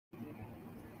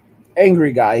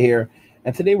Angry Guy here,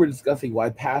 and today we're discussing why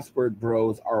passport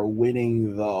bros are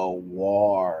winning the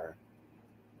war.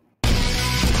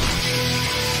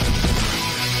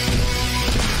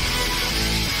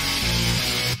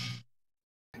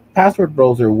 Passport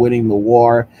bros are winning the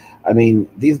war. I mean,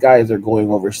 these guys are going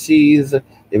overseas.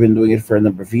 They've been doing it for a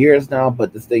number of years now,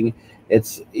 but this thing, it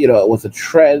was a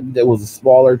trend. It was a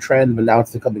smaller trend, but now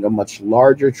it's becoming a much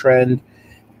larger trend,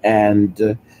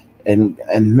 and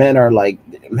and men are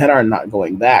not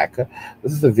going back.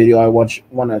 This is a video I want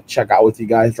to check out with you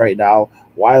guys right now.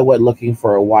 Why I went looking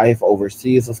for a wife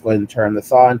overseas. Let's go ahead and turn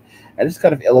this on, and this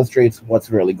kind of illustrates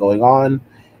what's really going on.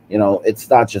 It's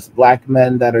not just black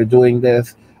men that are doing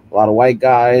this. A lot of white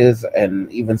guys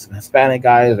and even some Hispanic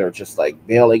guys are just like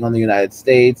bailing on the United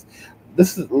States.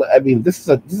 This is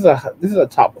a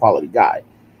top quality guy.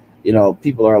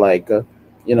 People are like,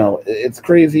 it's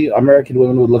crazy. American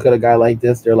women would look at a guy like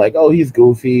this. They're like, oh, he's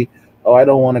goofy. Oh, I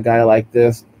don't want a guy like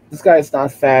this. This guy's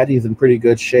not fat. He's in pretty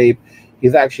good shape.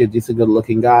 He's actually a decent,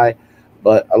 good-looking guy.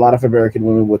 But a lot of American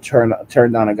women would turn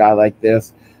down a guy like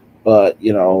this. But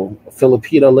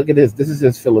Filipina, look at this. This is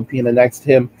his Filipina next to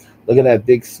him. Look at that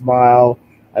big smile.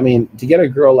 I mean, to get a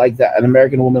girl like that, an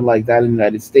American woman like that in the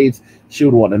United States, she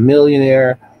would want a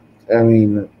millionaire. I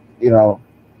mean,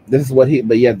 this is what he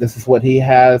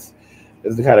has.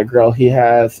 This is the kind of girl he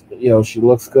has. She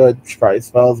looks good. She probably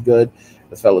smells good.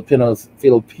 As Filipinas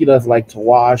like to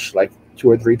wash like 2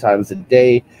 or 3 times a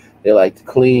day. They like to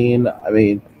clean. I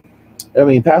mean,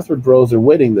 passport bros are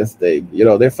winning this thing.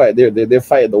 They're fighting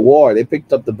the war. They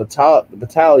picked up the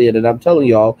battalion, and I'm telling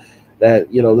y'all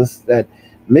that that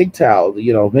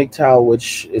MGTOW,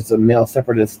 which is a male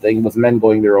separatist thing, with men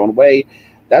going their own way.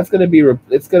 That's gonna be.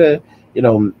 It's gonna.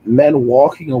 Men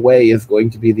walking away is going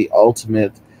to be the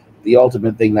ultimate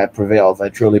thing that prevails. I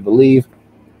truly believe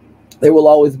there will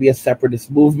always be a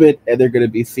separatist movement, and they're going to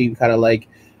be seen as a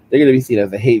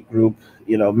hate group.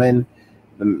 MGTOW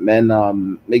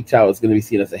is going to be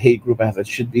seen as a hate group, as it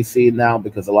should be seen now,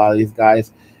 because a lot of these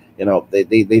guys,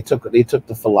 they took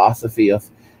the philosophy of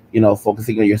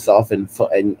focusing on yourself and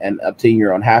obtaining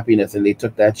your own happiness, and they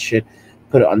took that shit,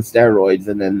 put it on steroids,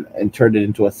 and turned it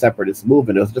into a separatist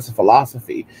movement. It was just a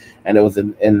philosophy, and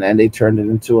they turned it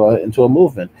into a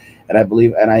movement. And I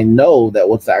believe, and I know that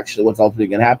what's ultimately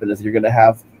going to happen is you're going to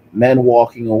have men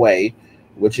walking away,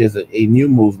 which is a new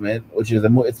movement,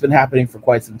 it's been happening for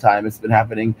quite some time. It's been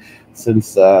happening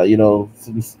since black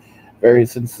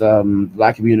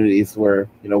communities where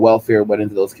welfare went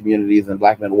into those communities and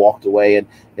black men walked away, and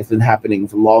it's been happening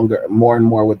for longer, more and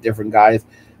more, with different guys,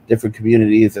 different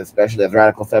communities, especially as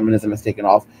radical feminism has taken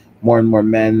off. More and more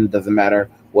men, doesn't matter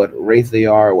what race they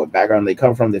are, what background they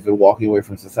come from, they've been walking away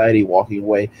from society, walking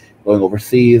away, going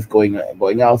overseas, going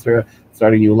elsewhere,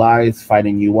 starting new lives,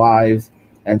 finding new wives,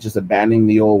 and just abandoning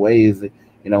the old ways,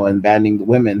 and abandoning the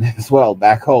women as well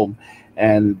back home.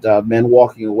 And men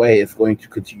walking away is going to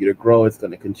continue to grow. It's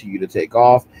going to continue to take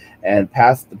off. And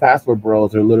the passport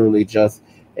bros are literally just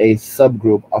a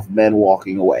subgroup of men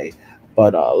walking away.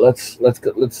 But let's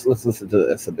listen to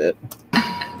this a bit.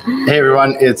 Hey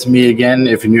everyone, it's me again.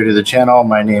 If you're new to the channel,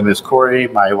 my name is Corey.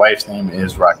 My wife's name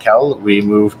is Raquel. We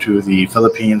moved to the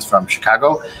Philippines from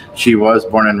Chicago. She was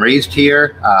born and raised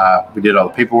here. We did all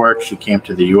the paperwork. She came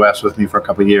to the US with me for a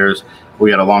couple of years. We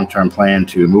had a long-term plan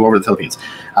to move over to the Philippines.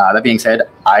 That being said,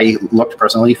 I looked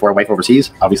personally for a wife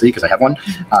overseas, obviously, because I have one.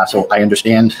 So I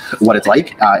understand what it's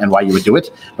like and why you would do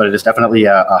it. But it is definitely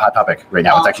a hot topic right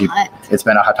now. It's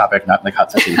been a hot topic, not like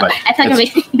hot sexy, but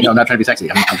I'm not trying to be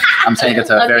sexy. I'm saying it's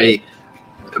a very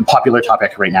popular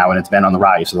topic right now, and it's been on the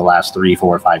rise for the last 3,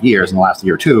 4, 5 years. In the last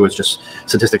year or two, it's just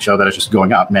statistics show that it's just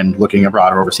going up. Men looking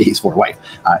abroad or overseas for a wife,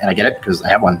 and I get it because I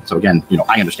have one. So again,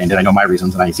 I understand it. I know my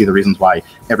reasons, and I see the reasons why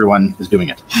everyone is doing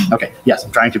it. Okay, yes,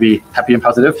 I'm trying to be happy and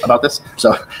positive about this.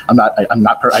 So I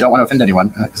don't want to offend anyone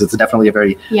because it's definitely a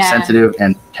very sensitive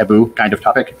and taboo kind of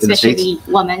topic in the States.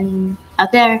 Especially women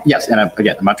out there. Yes, and I'm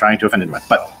not trying to offend anyone,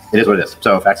 but it is what it is.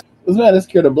 So facts. This man is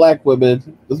scared of black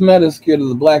women. This man is scared of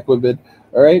the black women.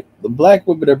 All right, the black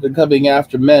women have been coming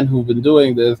after men who've been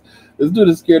doing this. This dude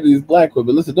is scared of these black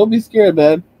women. Listen, don't be scared,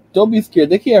 man. Don't be scared.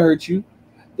 They can't hurt you.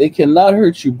 They cannot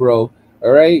hurt you, bro.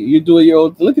 All right, you're doing your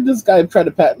own. Look at this guy trying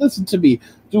to pat. Listen to me.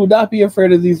 Do not be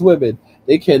afraid of these women.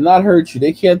 They cannot hurt you.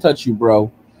 They can't touch you, bro.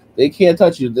 They can't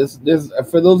touch you. This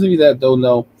for those of you that don't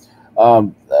know,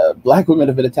 black women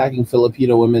have been attacking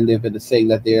Filipino women. They've been saying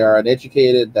that they are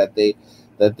uneducated, that they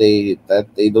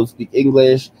don't speak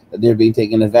English, that they're being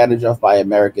taken advantage of by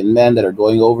American men that are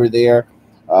going over there,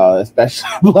 especially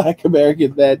black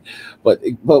American men, but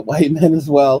white men as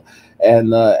well.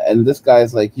 And this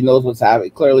guy's like, he knows what's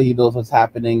happening. Clearly, he knows what's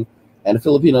happening and the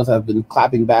Filipinos have been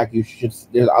clapping back. You should.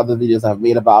 There's other videos I've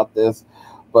made about this,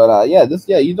 but yeah,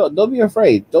 you don't be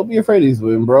afraid. Don't be afraid of these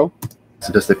women, bro.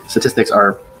 Statistics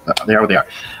are they are what they are.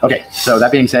 Okay, so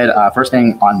that being said, first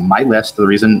thing on my list, the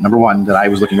reason number one that I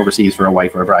was looking overseas for a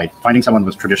wife or a bride, finding someone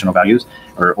with traditional values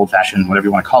or old-fashioned, whatever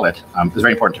you want to call it, is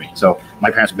very important to me. So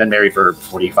my parents have been married for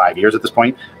 45 years at this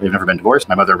point. They've never been divorced.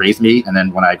 My mother raised me, and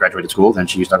then when I graduated school, then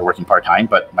she started working part-time,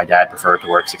 but my dad preferred to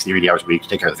work 60 or 80 hours a week to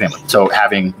take care of the family. So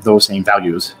having those same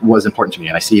values was important to me,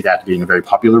 and I see that being a very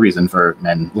popular reason for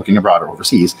men looking abroad or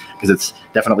overseas, because it's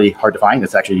definitely hard to find.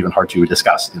 It's actually even hard to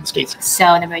discuss in the States.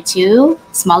 So number 2,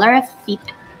 smaller feet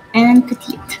and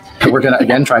petite. We're going to,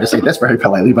 again, try to say this very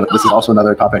politely, but this is also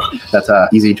another topic that's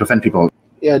easy to offend people.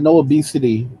 Yeah, no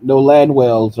obesity, no land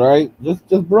whales, right?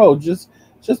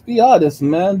 Just be honest,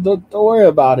 man. Don't worry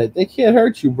about it. They can't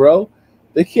hurt you, bro.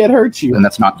 They can't hurt you. And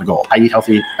that's not the goal. I eat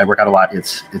healthy. I work out a lot.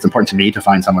 It's important to me to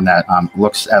find someone that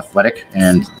looks athletic.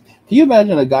 And can you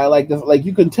imagine a guy like this? Like,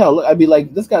 you can tell. I mean,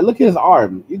 like, this guy, look at his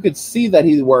arm. You could see that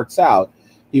he works out.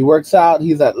 He works out.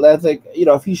 He's athletic. You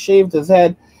know, if he shaved his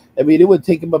head, I mean, it would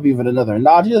take him up even another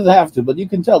notch. He doesn't have to, but you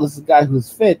can tell this is a guy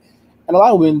who's fit. And a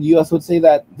lot of women in the U.S. would say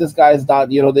that this guy is not,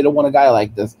 you know, they don't want a guy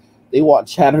like this. They want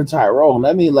Chandler Tyrone.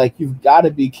 I mean, like, you've got to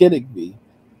be kidding me.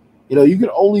 You know, you can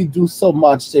only do so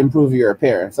much to improve your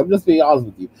appearance. I'm just being honest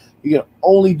with you. You can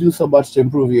only do so much to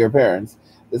improve your appearance.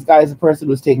 This guy is a person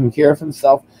who's taking care of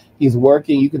himself. He's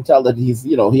working. You can tell that he's,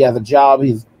 you know, he has a job.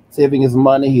 He's saving his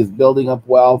money. He's building up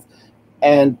wealth.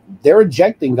 And they're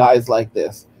rejecting guys like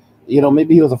this. You know,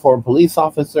 maybe he was a former police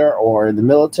officer or in the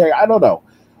military. I don't know.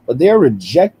 But they're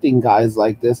rejecting guys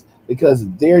like this because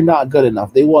they're not good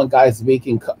enough. They want guys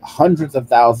making hundreds of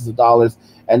thousands of dollars.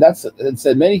 And it's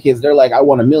in many cases, they're like, I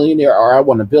want a millionaire or I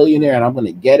want a billionaire and I'm going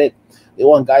to get it. They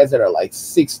want guys that are like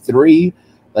 6'3",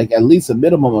 like at least a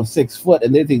minimum of 6 foot.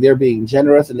 And they think they're being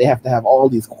generous and they have to have all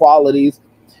these qualities.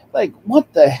 Like,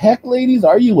 what the heck, ladies?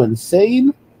 Are you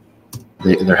insane?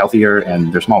 They're healthier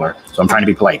and they're smaller. So I'm trying to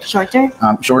be polite. Shorter?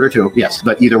 Shorter too, yes.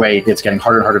 But either way, it's getting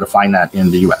harder and harder to find that in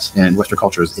the U.S. In Western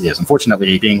cultures, it is.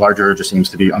 Unfortunately, being larger just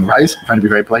seems to be on the rise. I'm trying to be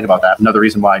very polite about that. Another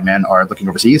reason why men are looking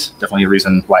overseas, definitely a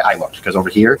reason why I looked. Because over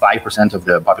here, 5% of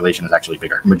the population is actually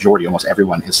bigger. Majority, almost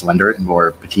everyone is slender and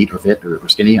more petite or fit or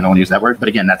skinny. I don't want to use that word. But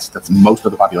again, that's most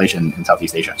of the population in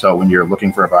Southeast Asia. So when you're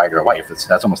looking for a bride or a wife,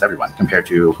 that's almost everyone compared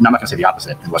to, I'm not going to say the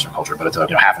opposite in Western culture, but it's a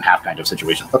half and half kind of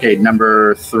situation. Okay,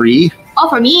 number 3. Oh,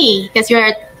 for me, because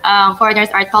you're foreigners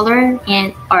are taller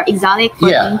and or exotic. For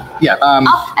me. Yeah.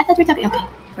 Oh, I thought you were talking. Okay,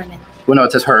 for a minute. Well, no,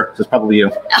 it says her. So it's probably you.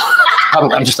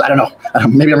 Probably. I don't know.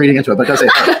 Maybe I'm reading into it, but it does say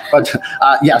her. But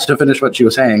yes, to finish what she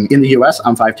was saying, in the U.S.,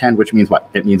 I'm 5'10", which means what?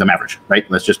 It means I'm average, right?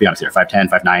 Let's just be honest here. 5'10",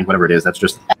 5'9", whatever it is. That's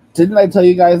just. Didn't I tell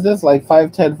you guys this? Like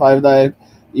 5'10", 5'9",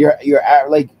 you're at,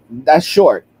 like, that's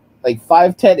short. Like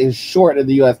 5'10" is short in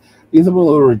the U.S. These people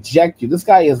will reject you. This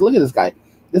guy is. Look at this guy.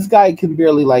 This guy can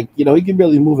barely, like, he can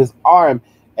barely move his arm,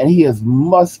 and he is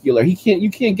muscular. You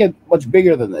can't get much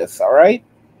bigger than this, all right?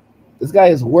 This guy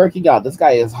is working out. This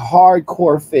guy is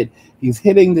hardcore fit. He's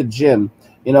hitting the gym.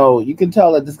 You know, you can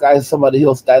tell that this guy is somebody,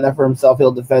 he'll stand up for himself.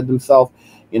 He'll defend himself.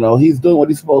 You know, he's doing what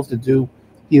he's supposed to do.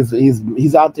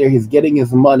 He's out there. He's getting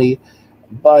his money.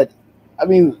 But, I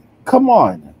mean, come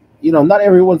on. You know, not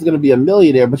everyone's going to be a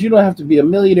millionaire, but you don't have to be a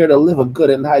millionaire to live a good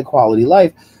and high-quality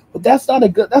life. But that's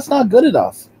not good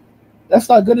enough. That's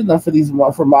not good enough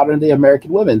for modern day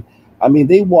American women. I mean,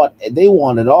 they want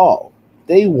it all.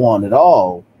 They want it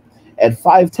all. And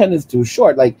 5'10" is too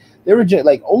short. Like, they reject,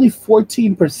 like, only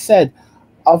 14%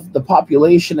 of the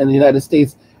population in the United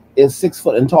States is 6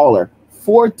 foot and taller.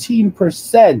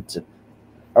 14%.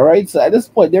 All right. So at this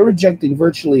point, they're rejecting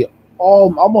virtually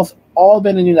almost all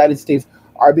men in the United States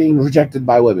are being rejected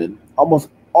by women. Almost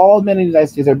all men in the United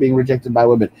States are being rejected by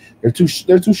women. They're too short.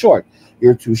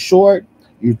 You're too short.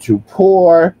 You're too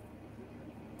poor.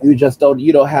 You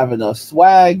don't have enough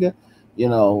swag. You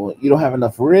know, you don't have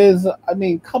enough riz. I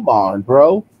mean, come on,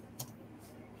 bro.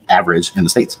 Average in the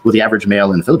States. Well, the average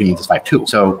male in the Philippines is 5'2".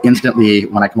 So instantly,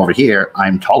 when I come over here,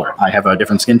 I'm taller. I have a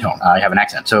different skin tone. I have an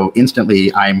accent. So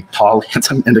instantly, I'm tall,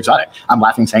 handsome, and exotic. I'm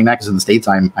laughing saying that because in the States,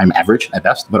 I'm average at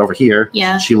best. But over here,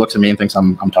 yeah, she looks at me and thinks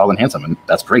I'm tall and handsome, and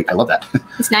that's great. I love that.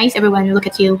 It's nice. Everyone look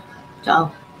at you.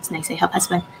 So it's nice. I have a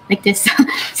husband like this.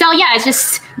 So yeah, it's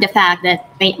just the fact that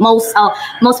most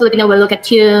Filipino will look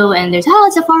at you and there's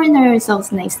it's a foreigner. So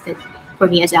it's nice that for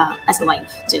me as a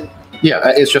wife too. Yeah,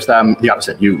 it's just the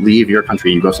opposite. You leave your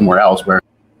country, you go somewhere else where.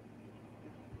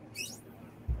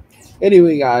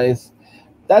 Anyway, guys,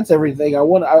 that's everything. I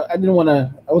wasn't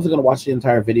gonna watch the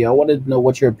entire video. I wanted to know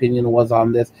what your opinion was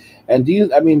on this. And do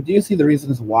you see the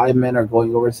reasons why men are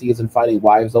going overseas and finding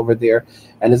wives over there?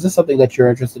 And is this something that you're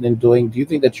interested in doing? Do you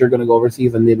think that you're gonna go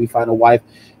overseas and maybe find a wife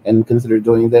and consider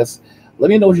doing this? Let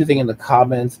me know what you think in the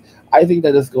comments. I think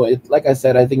that like I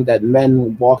said, I think that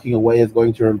men walking away is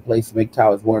going to replace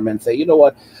MGTOW as more men say, you know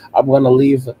what, I'm gonna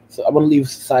leave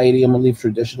society, I'm gonna leave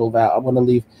traditional value, I'm gonna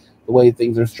leave the way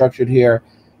things are structured here,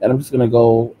 and I'm just gonna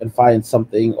go and find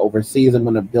something overseas. I'm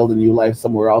gonna build a new life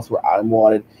somewhere else where I'm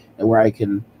wanted and where I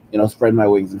can, spread my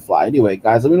wings and fly. Anyway,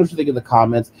 guys, let me know what you think in the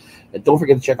comments. And don't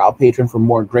forget to check out Patreon for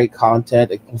more great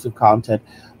content, exclusive content.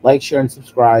 Like, share, and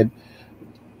subscribe.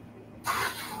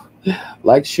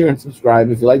 Like, share, and subscribe.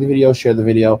 If you like the video, share the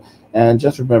video. And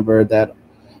just remember that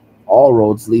all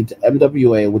roads lead to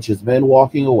MWA, which is men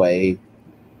walking away.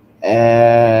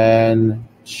 And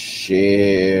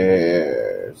cheers.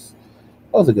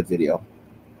 That was a good video.